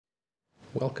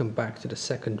Welcome back to the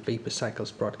second Vapor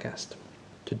Cycles broadcast.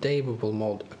 Today we will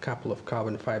mold a couple of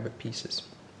carbon fiber pieces.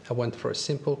 I went for a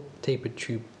simple tapered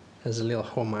tube as a little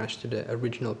homage to the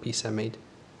original piece I made,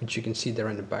 which you can see there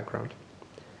in the background.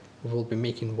 We will be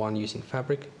making one using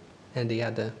fabric and the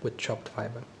other with chopped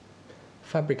fiber.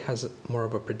 Fabric has more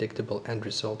of a predictable end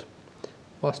result,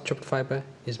 whilst chopped fiber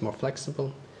is more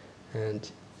flexible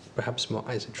and perhaps more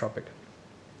isotropic.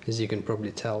 As you can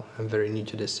probably tell, I'm very new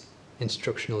to this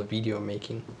instructional video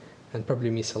making and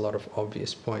probably miss a lot of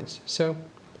obvious points, so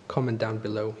comment down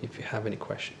below if you have any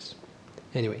questions.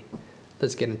 Anyway,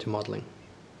 let's get into modeling.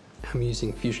 I'm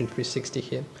using Fusion 360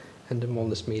 here, and the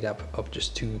mold is made up of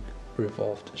just two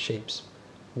revolved shapes.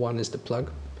 One is the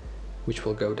plug, which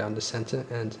will go down the center,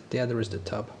 and the other is the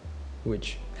tub,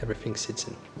 which everything sits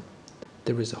in.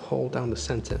 There is a hole down the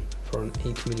center for an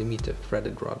 8mm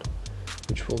threaded rod,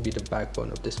 which will be the backbone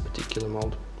of this particular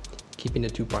mold, keeping the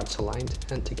two parts aligned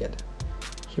and together.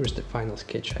 Here is the final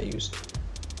sketch I used.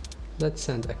 Let's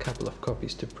send a couple of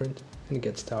copies to print and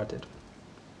get started.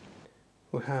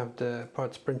 We have the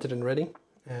parts printed and ready,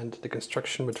 and the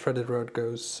construction with threaded rod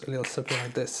goes a little something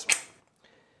like this.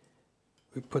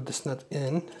 We put this nut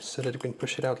in so that we can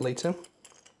push it out later,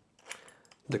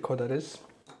 the core that is.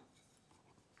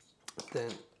 Then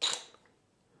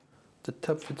the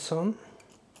tub fits on,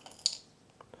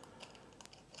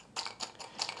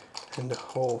 and the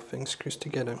whole thing screws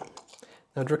together.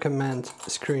 Now I'd recommend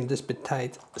screwing this bit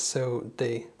tight so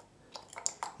the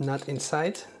nut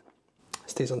inside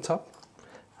stays on top,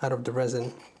 out of the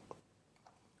resin.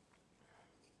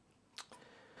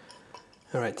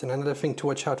 Alright, and another thing to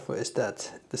watch out for is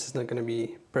that this is not going to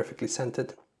be perfectly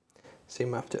centered, so you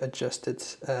might have to adjust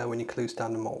it when you close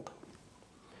down the mold.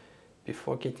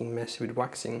 Before getting messy with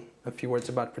waxing, a few words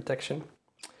about protection.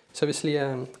 So obviously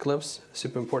gloves,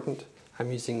 super important.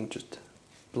 I'm using just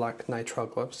black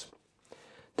nitrile gloves.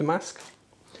 The mask,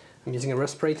 I'm using a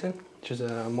respirator, which is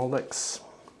a Moldex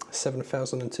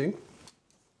 7002.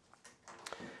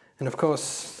 And of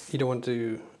course, you don't want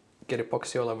to get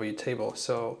epoxy all over your table,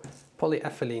 so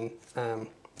polyethylene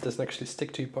doesn't actually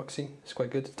stick to epoxy. It's quite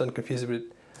good. Don't confuse it with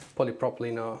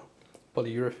polypropylene or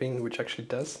polyurethane, which actually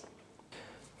does.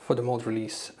 For the mold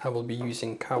release, I will be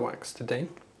using car wax today.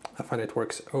 I find it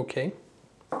works okay.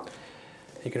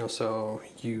 You can also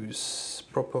use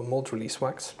proper mold release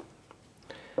wax.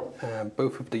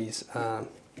 Both of these are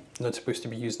not supposed to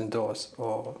be used indoors,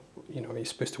 or you're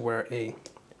supposed to wear a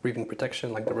breathing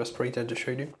protection like the respirator I just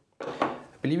showed you. I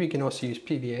believe you can also use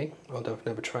PVA, although I've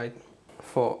never tried.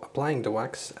 For applying the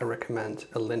wax, I recommend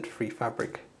a lint-free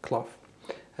fabric cloth,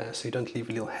 so you don't leave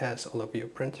little hairs all over your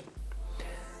print.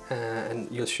 And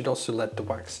you should also let the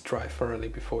wax dry thoroughly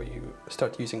before you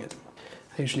start using it.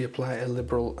 I usually apply a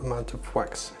liberal amount of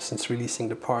wax, since releasing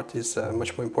the part is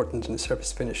much more important than the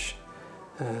surface finish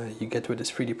you get with this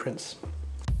 3D prints.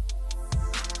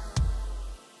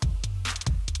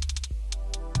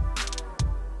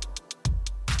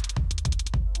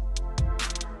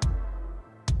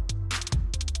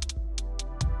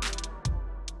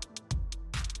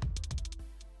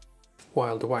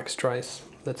 While the wax dries,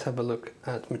 let's have a look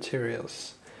at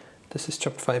materials. This is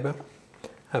chopped fiber.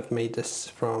 I've made this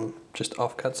from just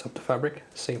offcuts of the fabric,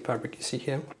 same fabric you see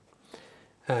here.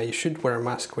 You should wear a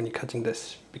mask when you're cutting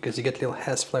this, because you get little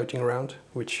hairs floating around,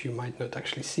 which you might not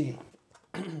actually see.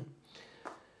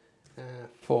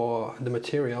 For the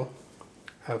material,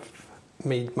 I've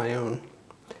made my own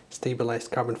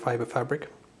stabilized carbon fiber fabric.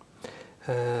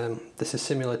 This is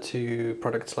similar to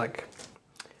products like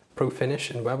Pro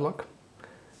Finish and Weblock,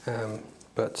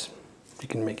 but you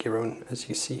can make your own, as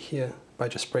you see here, by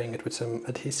just spraying it with some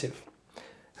adhesive.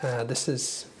 This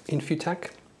is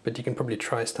Infutac, but you can probably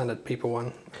try a standard paper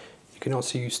one. You can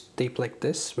also use tape like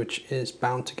this, which is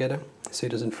bound together, so it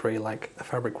doesn't fray like a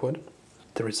fabric would.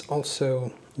 There is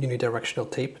also unidirectional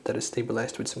tape that is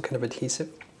stabilized with some kind of adhesive.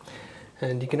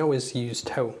 And you can always use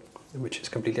tow, which is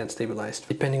completely unstabilized.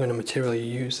 Depending on the material you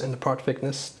use and the part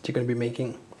thickness that you're going to be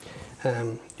making,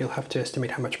 you'll have to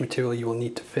estimate how much material you will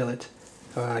need to fill it,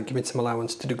 giving some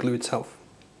allowance to the glue itself.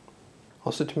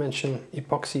 Also to mention,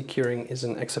 epoxy curing is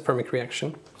an exothermic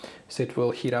reaction, so it will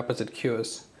heat up as it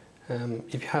cures.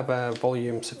 If you have a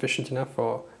volume sufficient enough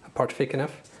or a part thick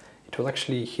enough, it will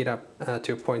actually heat up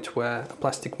to a point where a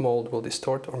plastic mold will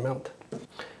distort or melt.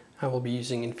 I will be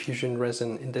using infusion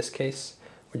resin in this case,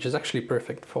 which is actually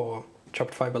perfect for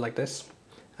chopped fiber like this,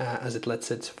 as it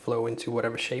lets it flow into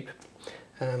whatever shape.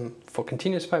 For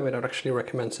continuous fiber, I'd actually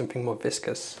recommend something more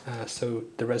viscous, so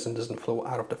the resin doesn't flow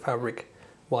out of the fabric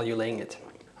while you're laying it.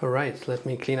 Alright, let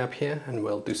me clean up here and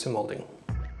we'll do some molding.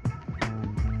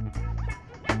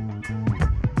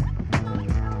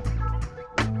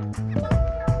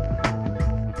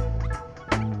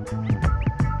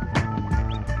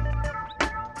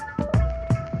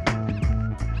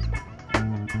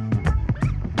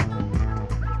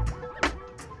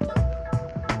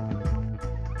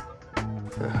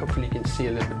 Hopefully you can see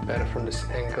a little bit better from this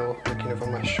angle, looking over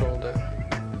my shoulder.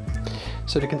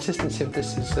 So the consistency of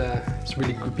this is it's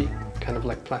really goopy, kind of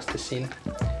like plasticine.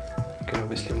 You can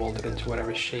obviously mold it into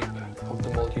whatever shape of the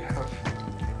mold you have.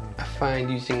 I find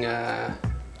using a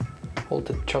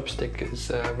bolted chopstick is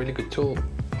a really good tool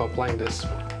for applying this.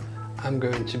 I'm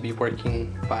going to be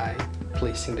working by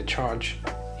placing the charge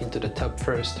into the tub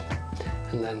first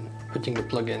and then putting the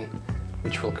plug in,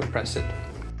 which will compress it.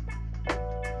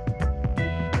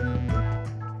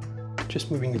 Just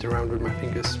moving it around with my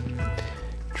fingers,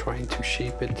 trying to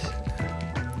shape it,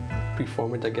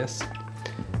 preform it I guess,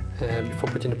 before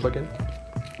putting the plug in.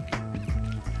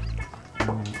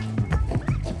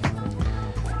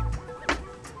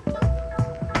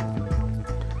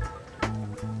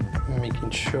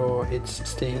 Making sure it's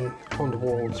staying on the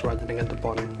walls rather than at the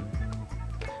bottom.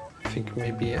 I think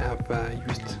maybe I've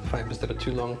used fibers that are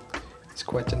too long. It's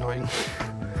quite annoying.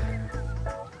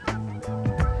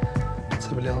 Let's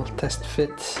have a little test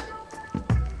fit.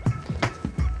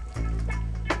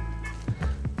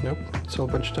 Nope, it's all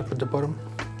bunched up at the bottom.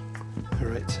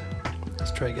 Alright,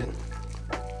 let's try again.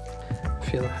 I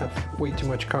feel I have way too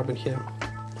much carbon here.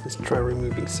 Let's try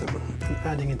removing some and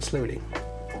adding it slowly.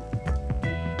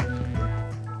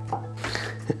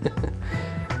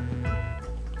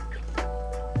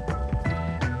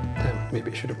 Damn,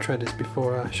 maybe I should have tried this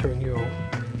before showing you all.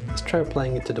 Let's try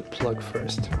applying it to the plug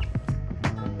first.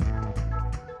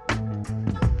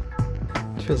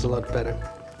 It feels a lot better.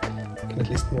 You can at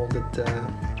least mold it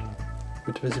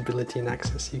with visibility and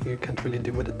access you can't really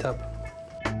do with a tub.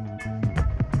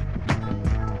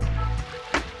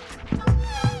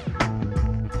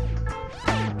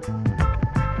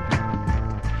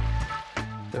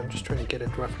 So I'm just trying to get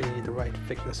it roughly the right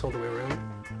thickness all the way around.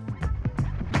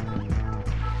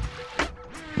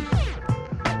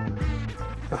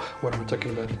 Oh, what am I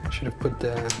talking about? I should have put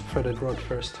the threaded rod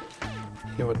first.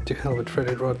 You know what, to hell with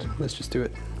threaded rod, let's just do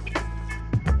it.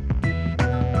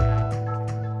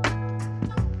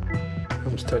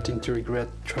 I'm starting to regret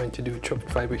trying to do chopped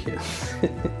fiber here.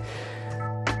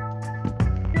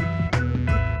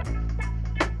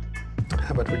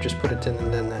 How about we just put it in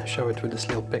and then show it with this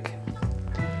little pick.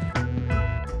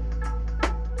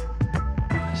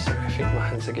 So I think my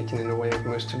hands are getting in the way of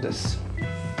most of this.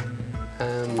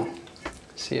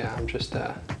 So yeah, I'm just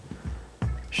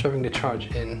shoving the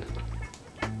charge in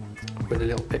with a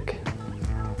little pick.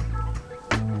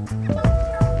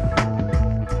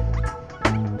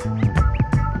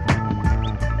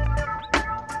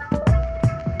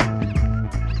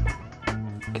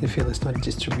 You can feel it's not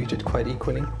distributed quite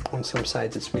equally. On some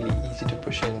sides it's really easy to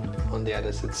push in, on the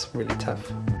others it's really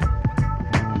tough.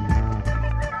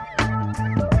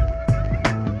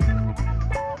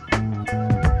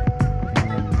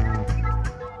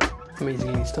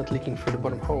 Amazingly, it's not leaking through the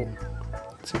bottom hole.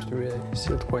 It seems to be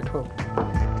sealed quite well.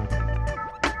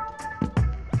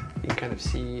 You can kind of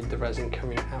see the resin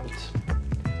coming out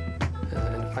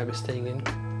and the fiber staying in.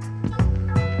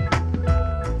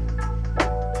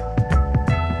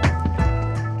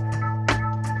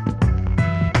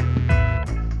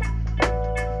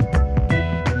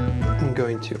 I'm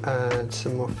going to add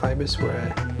some more fibers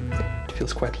where it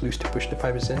feels quite loose to push the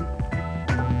fibers in.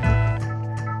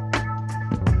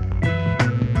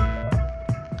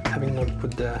 Having not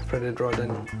put the threaded rod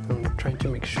in, I'm trying to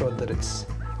make sure that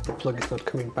the plug is not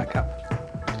coming back up.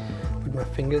 With my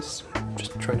fingers,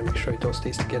 just trying to make sure it all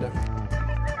stays together.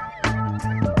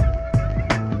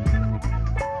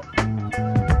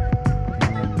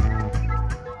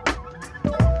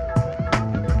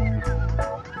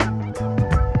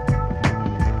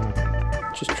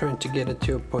 Just trying to get it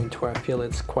to a point where I feel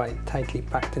it's quite tightly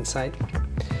packed inside.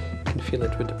 You can feel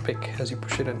it with the pick as you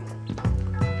push it in.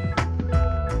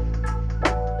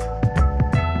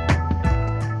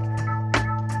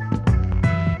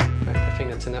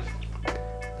 That's enough.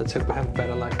 Let's hope I have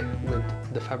better luck with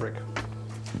the fabric.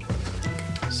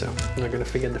 So I'm not going to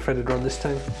forget the threaded rod this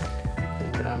time,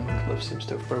 and my glove seems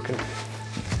to have broken.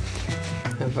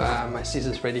 I have my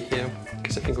scissors ready here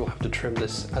because I think we'll have to trim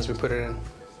this as we put it in.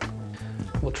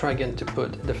 We'll try again to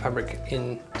put the fabric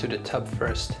into the tub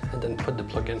first and then put the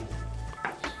plug in.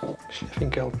 Actually, I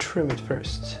think I'll trim it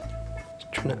first.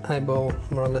 Just trying to eyeball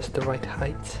more or less the right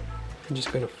height. I'm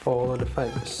just going to follow the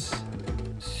fibers.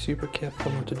 Super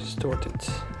careful not to distort it.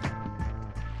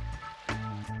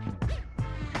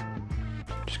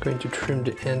 Just going to trim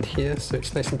the end here so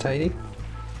it's nice and tidy.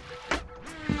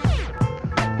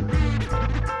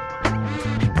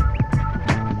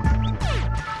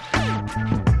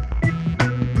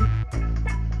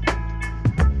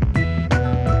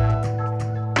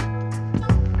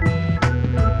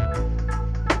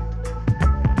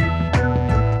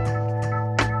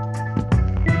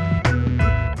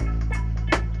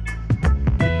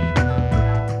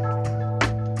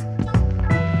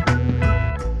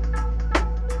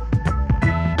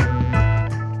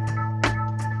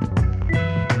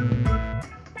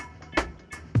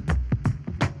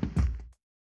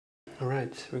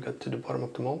 Alright, we got to the bottom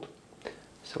of the mold,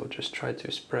 so we'll just try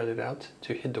to spread it out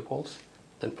to hit the walls,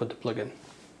 then put the plug in.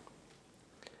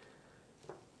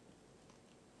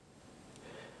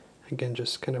 Again,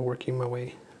 just kind of working my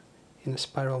way in a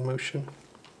spiral motion.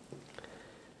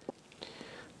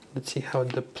 Let's see how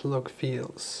the plug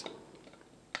feels.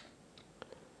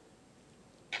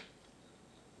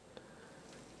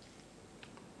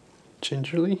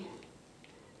 Gingerly.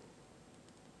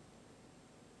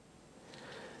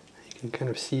 You can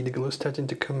kind of see the glue starting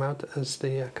to come out as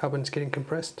the carbon is getting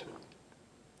compressed.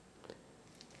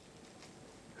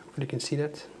 Hopefully you can see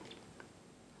that.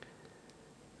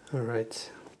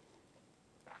 Alright.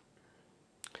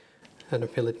 I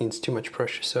don't feel it needs too much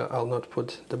pressure, so I'll not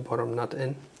put the bottom nut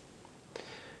in.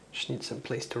 Just need some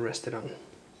place to rest it on.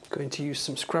 Going to use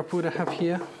some scrap wood I have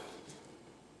here.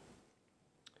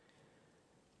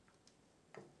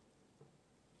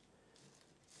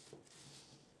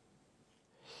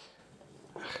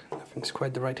 Nothing's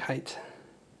quite the right height.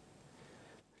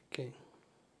 Okay.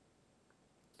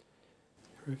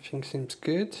 Everything seems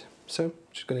good. So, I'm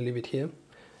just going to leave it here,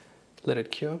 let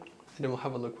it cure, and then we'll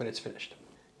have a look when it's finished.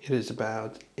 It is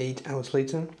about 8 hours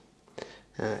later.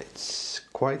 It's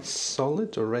quite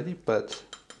solid already, but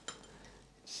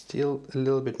still a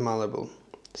little bit malleable.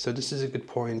 So this is a good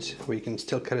point where you can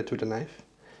still cut it with a knife.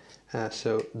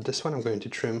 So this one I'm going to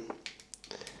trim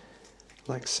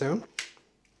like so.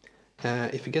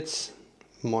 If it gets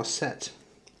more set,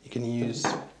 you can use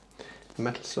a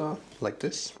metal saw like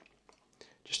this,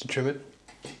 just to trim it.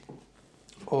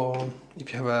 Or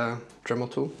if you have a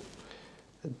Dremel tool,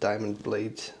 a diamond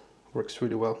blade works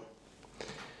really well.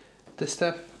 This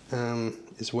step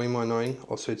is way more annoying,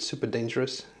 also it's super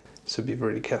dangerous, so be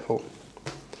really careful.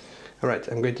 Alright,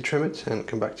 I'm going to trim it and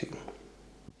come back to you.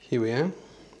 Here we are.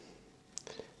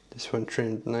 This one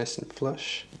trimmed nice and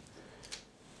flush.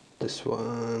 This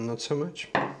one not so much.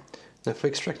 Now for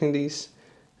extracting these,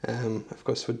 of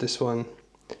course with this one,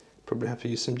 probably have to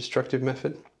use some destructive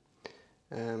method.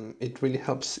 It really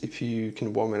helps if you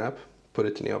can warm it up, put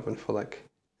it in the oven for like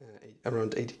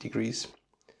around 80 degrees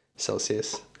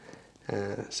Celsius,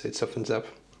 so it softens up.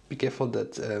 Be careful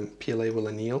that PLA will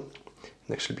anneal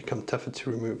and actually become tougher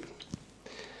to remove.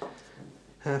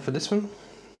 For this one,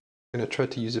 I'm going to try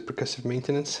to use a percussive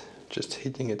maintenance, just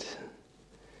hitting it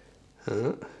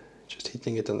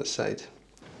on the side.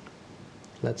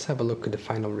 Let's have a look at the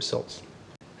final results.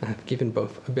 I have given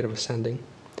both a bit of a sanding.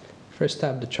 First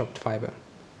tab, the chopped fiber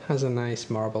has a nice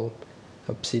marble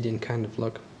obsidian kind of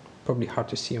look, probably hard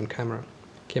to see on camera.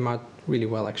 Came out really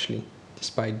well actually,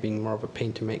 despite being more of a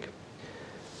pain to make.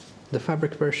 The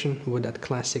fabric version with that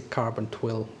classic carbon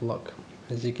twill look.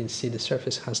 As you can see, the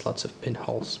surface has lots of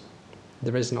pinholes.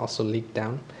 The resin also leaked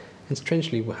down, and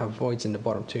strangely we have voids in the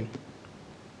bottom too.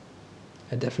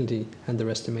 I definitely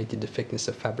underestimated the thickness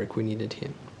of fabric we needed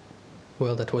here.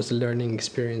 Well, that was a learning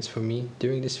experience for me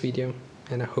doing this video,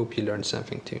 and I hope you learned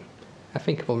something too. I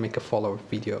think I will make a follow-up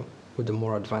video with a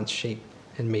more advanced shape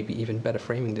and maybe even better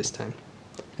framing this time.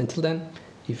 Until then,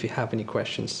 if you have any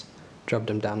questions, drop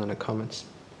them down in the comments,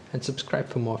 and subscribe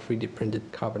for more 3D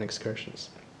printed carbon excursions.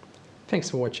 Thanks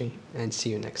for watching, and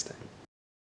see you next time.